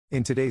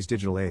In today's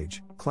digital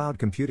age, cloud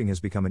computing has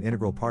become an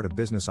integral part of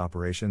business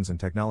operations and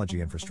technology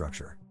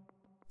infrastructure.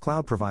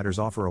 Cloud providers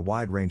offer a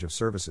wide range of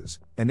services,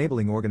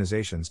 enabling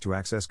organizations to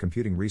access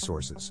computing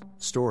resources,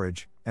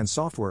 storage, and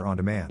software on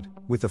demand,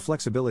 with the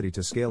flexibility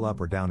to scale up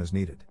or down as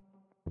needed.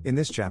 In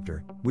this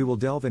chapter, we will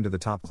delve into the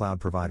top cloud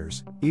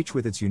providers, each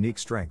with its unique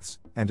strengths,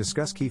 and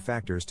discuss key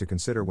factors to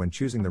consider when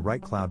choosing the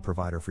right cloud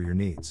provider for your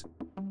needs.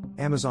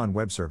 Amazon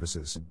Web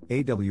Services,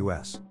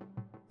 AWS.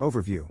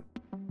 Overview.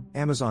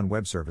 Amazon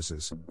Web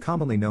Services,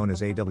 commonly known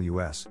as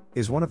AWS,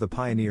 is one of the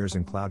pioneers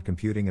in cloud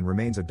computing and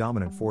remains a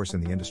dominant force in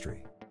the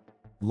industry.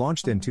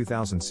 Launched in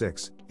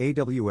 2006,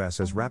 AWS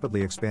has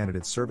rapidly expanded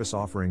its service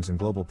offerings and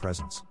global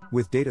presence,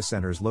 with data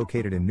centers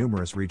located in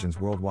numerous regions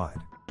worldwide.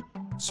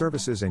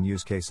 Services and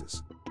use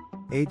cases.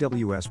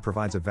 AWS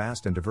provides a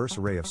vast and diverse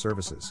array of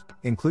services,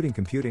 including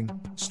computing,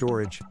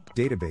 storage,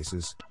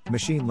 databases,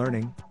 machine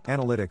learning,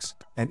 analytics,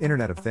 and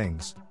Internet of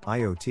Things,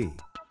 IoT.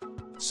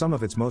 Some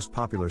of its most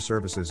popular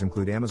services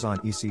include Amazon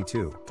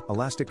EC2,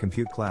 Elastic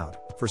Compute Cloud,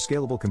 for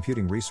scalable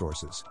computing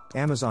resources,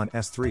 Amazon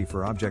S3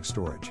 for object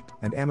storage,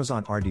 and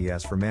Amazon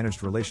RDS for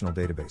managed relational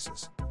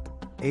databases.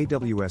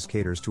 AWS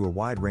caters to a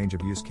wide range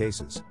of use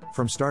cases,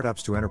 from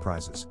startups to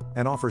enterprises,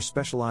 and offers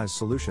specialized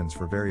solutions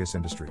for various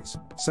industries,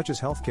 such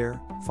as healthcare,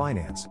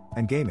 finance,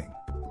 and gaming.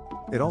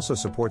 It also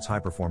supports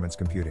high-performance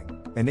computing,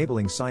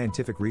 enabling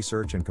scientific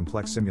research and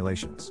complex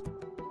simulations.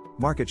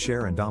 Market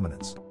share and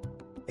dominance.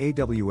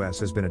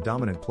 AWS has been a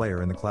dominant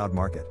player in the cloud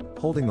market,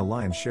 holding the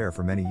lion's share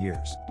for many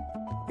years.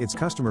 Its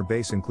customer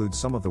base includes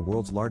some of the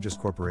world's largest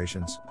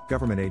corporations,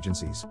 government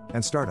agencies,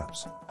 and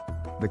startups.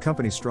 The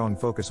company's strong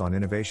focus on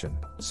innovation,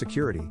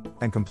 security,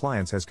 and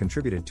compliance has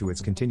contributed to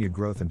its continued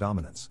growth and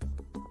dominance.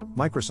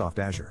 Microsoft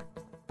Azure.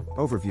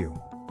 Overview.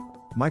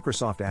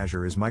 Microsoft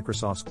Azure is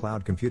Microsoft's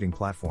cloud computing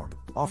platform,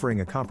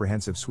 offering a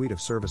comprehensive suite of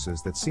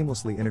services that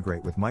seamlessly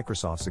integrate with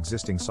Microsoft's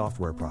existing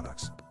software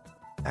products.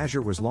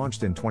 Azure was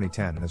launched in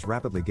 2010 and has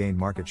rapidly gained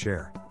market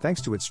share, thanks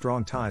to its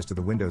strong ties to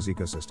the Windows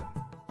ecosystem.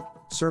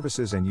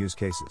 Services and use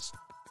cases.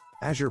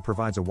 Azure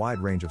provides a wide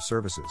range of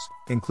services,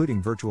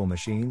 including virtual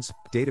machines,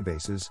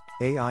 databases,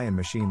 AI and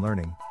machine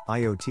learning,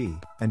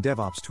 IoT, and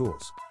DevOps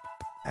tools.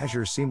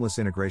 Azure's seamless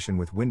integration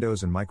with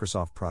Windows and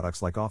Microsoft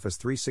products like Office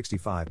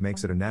 365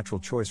 makes it a natural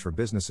choice for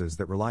businesses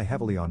that rely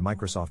heavily on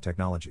Microsoft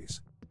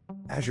technologies.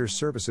 Azure's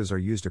services are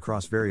used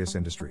across various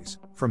industries,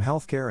 from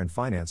healthcare and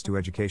finance to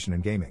education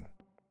and gaming.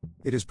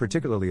 It is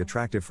particularly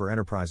attractive for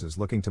enterprises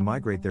looking to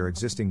migrate their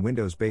existing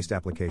Windows-based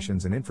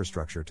applications and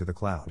infrastructure to the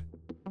cloud.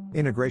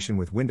 Integration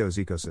with Windows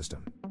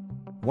ecosystem.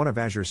 One of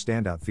Azure's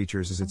standout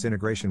features is its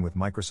integration with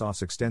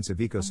Microsoft's extensive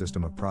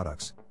ecosystem of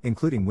products,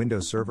 including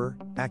Windows Server,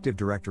 Active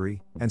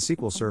Directory, and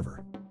SQL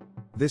Server.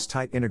 This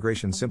tight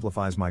integration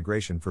simplifies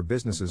migration for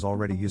businesses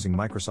already using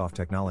Microsoft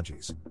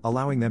technologies,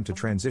 allowing them to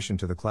transition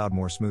to the cloud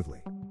more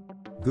smoothly.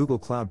 Google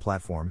Cloud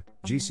Platform,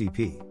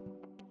 GCP.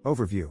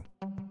 Overview.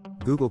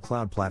 Google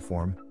Cloud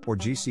Platform, or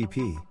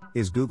GCP,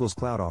 is Google's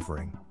cloud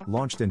offering,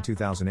 launched in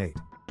 2008.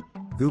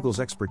 Google's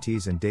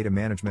expertise in data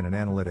management and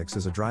analytics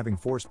is a driving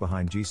force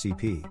behind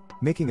GCP,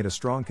 making it a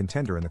strong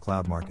contender in the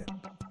cloud market.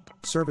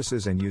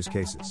 Services and use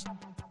cases.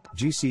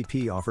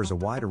 GCP offers a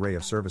wide array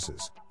of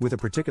services, with a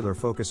particular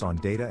focus on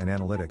data and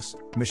analytics,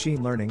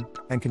 machine learning,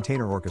 and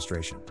container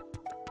orchestration.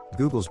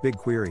 Google's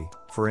BigQuery,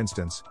 for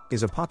instance,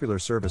 is a popular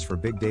service for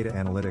big data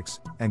analytics,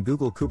 and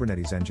Google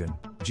Kubernetes Engine,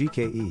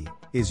 GKE,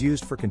 is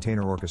used for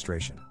container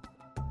orchestration.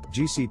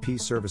 GCP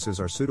services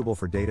are suitable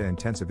for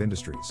data-intensive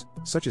industries,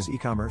 such as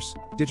e-commerce,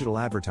 digital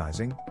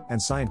advertising,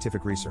 and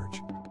scientific research.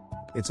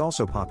 It's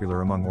also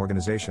popular among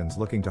organizations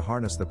looking to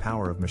harness the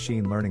power of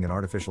machine learning and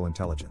artificial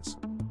intelligence.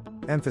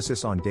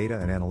 Emphasis on data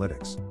and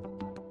analytics.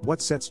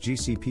 What sets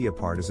GCP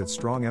apart is its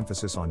strong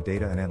emphasis on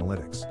data and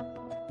analytics.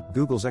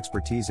 Google's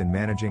expertise in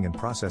managing and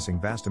processing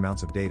vast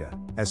amounts of data,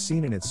 as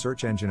seen in its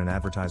search engine and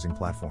advertising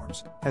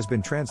platforms, has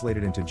been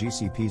translated into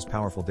GCP's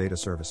powerful data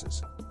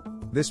services.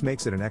 This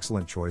makes it an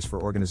excellent choice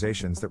for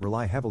organizations that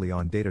rely heavily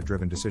on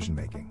data-driven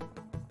decision-making.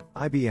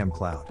 IBM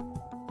Cloud.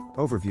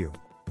 Overview.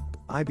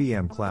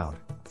 IBM Cloud,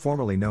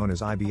 formerly known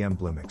as IBM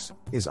Bluemix,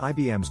 is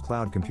IBM's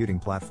cloud computing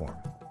platform.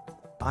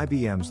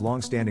 IBM's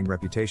long-standing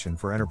reputation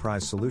for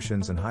enterprise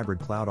solutions and hybrid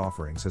cloud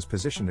offerings has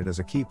positioned it as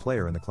a key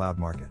player in the cloud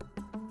market.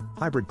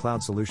 Hybrid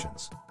cloud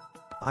solutions.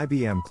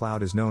 IBM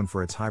Cloud is known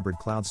for its hybrid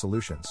cloud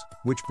solutions,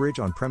 which bridge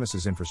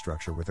on-premises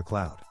infrastructure with the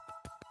cloud.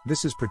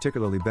 This is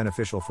particularly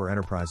beneficial for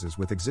enterprises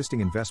with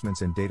existing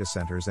investments in data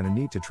centers and a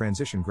need to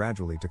transition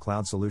gradually to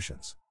cloud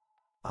solutions.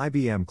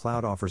 IBM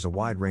Cloud offers a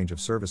wide range of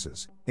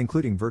services,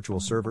 including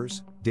virtual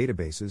servers,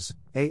 databases,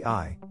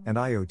 AI, and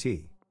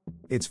IoT.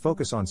 Its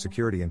focus on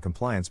security and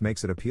compliance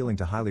makes it appealing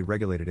to highly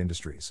regulated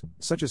industries,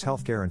 such as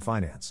healthcare and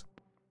finance.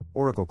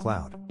 Oracle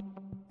Cloud.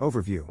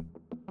 Overview.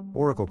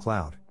 Oracle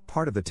Cloud,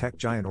 part of the tech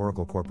giant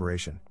Oracle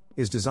Corporation,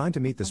 is designed to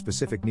meet the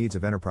specific needs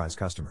of enterprise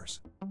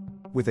customers.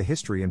 With a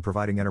history in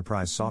providing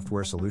enterprise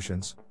software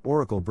solutions,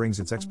 Oracle brings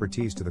its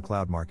expertise to the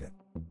cloud market.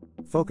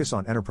 Focus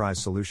on enterprise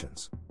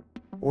solutions.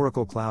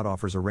 Oracle Cloud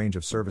offers a range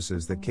of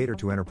services that cater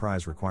to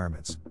enterprise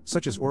requirements,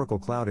 such as Oracle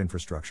Cloud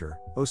Infrastructure,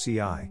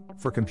 OCI,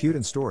 for compute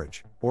and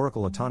storage,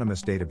 Oracle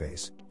Autonomous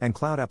Database, and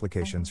cloud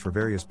applications for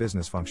various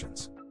business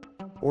functions.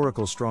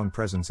 Oracle's strong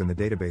presence in the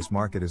database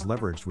market is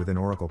leveraged within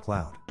Oracle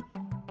Cloud.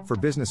 For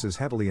businesses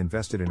heavily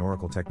invested in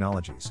Oracle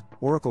technologies,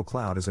 Oracle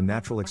Cloud is a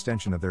natural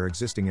extension of their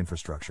existing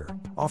infrastructure,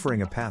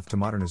 offering a path to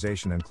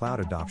modernization and cloud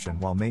adoption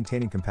while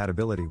maintaining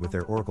compatibility with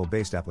their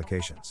Oracle-based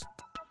applications.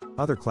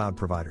 Other cloud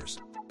providers.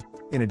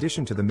 In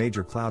addition to the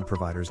major cloud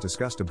providers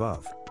discussed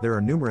above, there are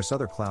numerous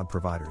other cloud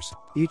providers,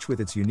 each with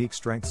its unique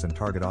strengths and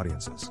target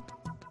audiences.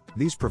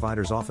 These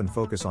providers often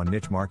focus on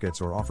niche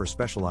markets or offer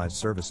specialized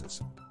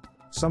services.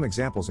 Some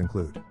examples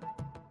include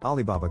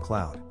Alibaba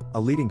Cloud,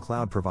 a leading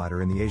cloud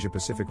provider in the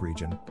Asia-Pacific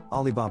region.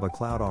 Alibaba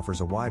Cloud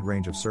offers a wide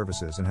range of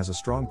services and has a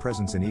strong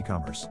presence in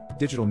e-commerce,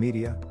 digital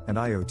media, and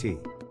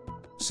IoT.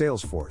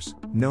 Salesforce,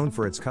 known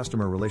for its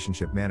customer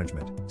relationship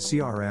management,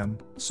 CRM,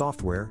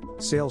 software,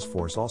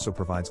 Salesforce also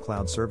provides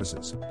cloud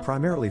services,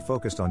 primarily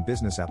focused on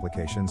business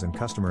applications and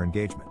customer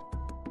engagement.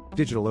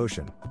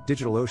 DigitalOcean.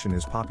 DigitalOcean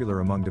is popular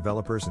among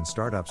developers and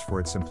startups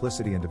for its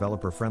simplicity and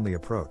developer-friendly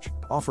approach,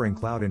 offering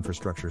cloud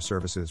infrastructure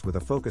services with a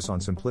focus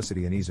on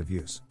simplicity and ease of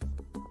use.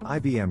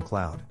 IBM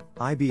Cloud.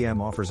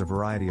 IBM offers a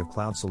variety of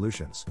cloud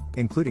solutions,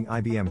 including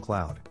IBM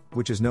Cloud,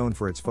 which is known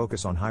for its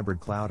focus on hybrid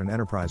cloud and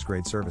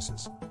enterprise-grade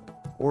services.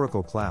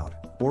 Oracle Cloud.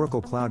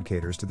 Oracle Cloud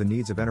caters to the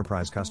needs of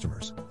enterprise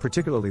customers,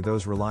 particularly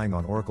those relying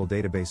on Oracle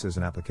databases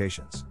and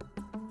applications.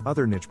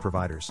 Other niche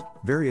providers.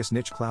 Various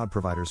niche cloud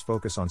providers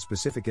focus on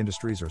specific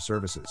industries or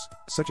services,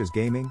 such as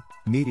gaming,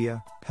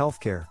 media,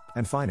 healthcare,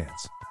 and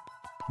finance.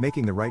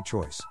 Making the right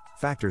choice.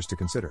 Factors to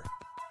consider.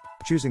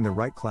 Choosing the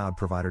right cloud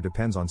provider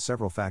depends on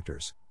several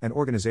factors, and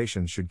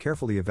organizations should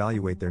carefully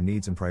evaluate their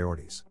needs and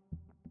priorities.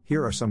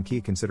 Here are some key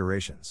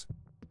considerations.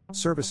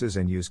 Services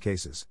and use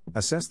cases.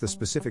 Assess the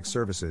specific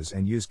services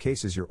and use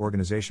cases your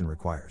organization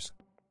requires.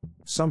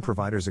 Some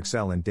providers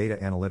excel in data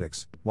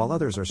analytics, while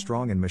others are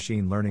strong in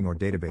machine learning or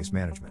database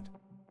management.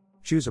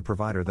 Choose a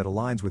provider that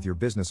aligns with your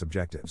business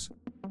objectives.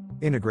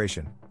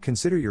 Integration.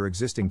 Consider your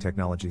existing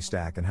technology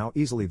stack and how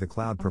easily the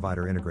cloud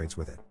provider integrates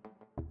with it.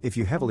 If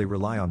you heavily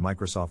rely on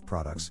Microsoft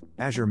products,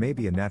 Azure may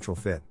be a natural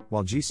fit,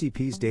 while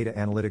GCP's data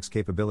analytics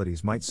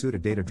capabilities might suit a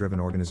data-driven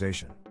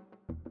organization.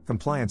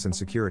 Compliance and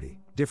security.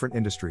 Different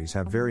industries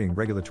have varying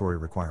regulatory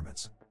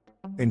requirements.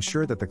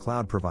 Ensure that the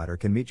cloud provider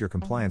can meet your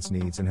compliance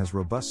needs and has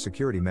robust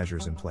security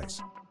measures in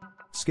place.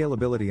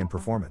 Scalability and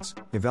performance.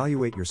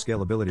 Evaluate your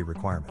scalability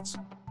requirements.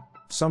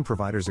 Some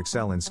providers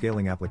excel in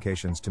scaling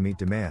applications to meet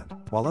demand,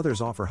 while others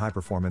offer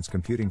high-performance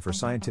computing for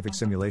scientific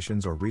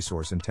simulations or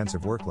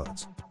resource-intensive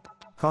workloads.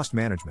 Cost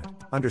management.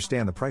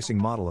 Understand the pricing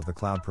model of the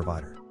cloud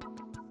provider.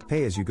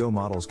 Pay-as-you-go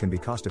models can be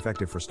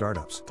cost-effective for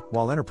startups,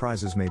 while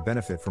enterprises may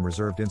benefit from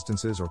reserved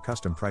instances or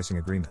custom pricing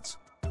agreements.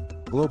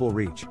 Global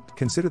reach.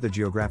 Consider the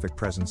geographic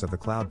presence of the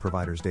cloud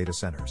provider's data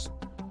centers.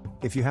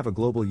 If you have a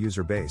global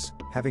user base,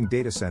 having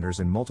data centers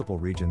in multiple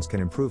regions can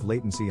improve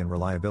latency and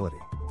reliability.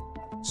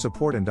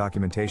 Support and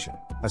documentation.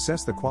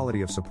 Assess the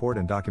quality of support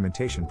and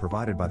documentation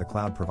provided by the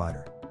cloud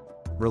provider.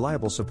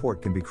 Reliable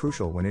support can be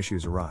crucial when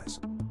issues arise.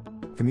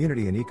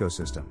 Community and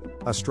ecosystem.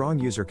 A strong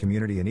user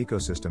community and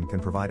ecosystem can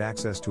provide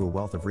access to a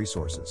wealth of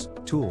resources,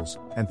 tools,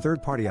 and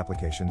third-party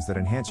applications that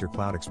enhance your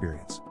cloud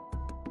experience.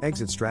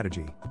 Exit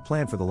strategy.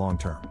 Plan for the long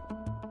term.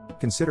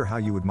 Consider how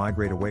you would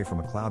migrate away from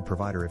a cloud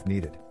provider if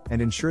needed,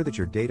 and ensure that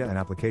your data and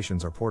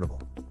applications are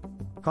portable.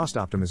 Cost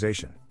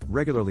optimization.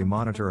 Regularly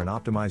monitor and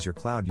optimize your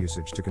cloud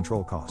usage to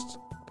control costs.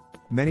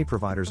 Many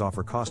providers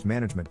offer cost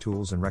management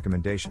tools and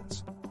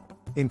recommendations.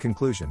 In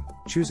conclusion,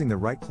 choosing the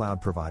right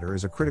cloud provider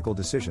is a critical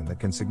decision that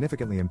can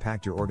significantly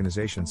impact your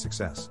organization's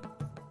success.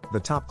 The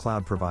top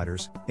cloud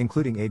providers,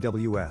 including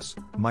AWS,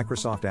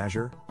 Microsoft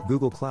Azure,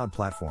 Google Cloud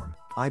Platform,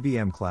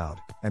 IBM Cloud,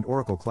 and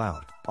Oracle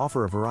Cloud,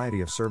 offer a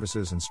variety of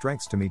services and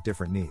strengths to meet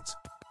different needs.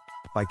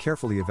 By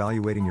carefully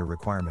evaluating your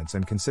requirements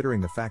and considering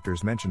the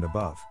factors mentioned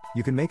above,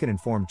 you can make an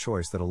informed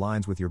choice that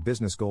aligns with your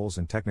business goals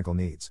and technical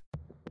needs.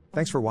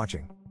 Thanks for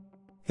watching.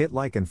 Hit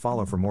like and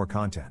follow for more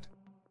content.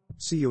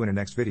 See you in a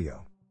next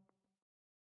video.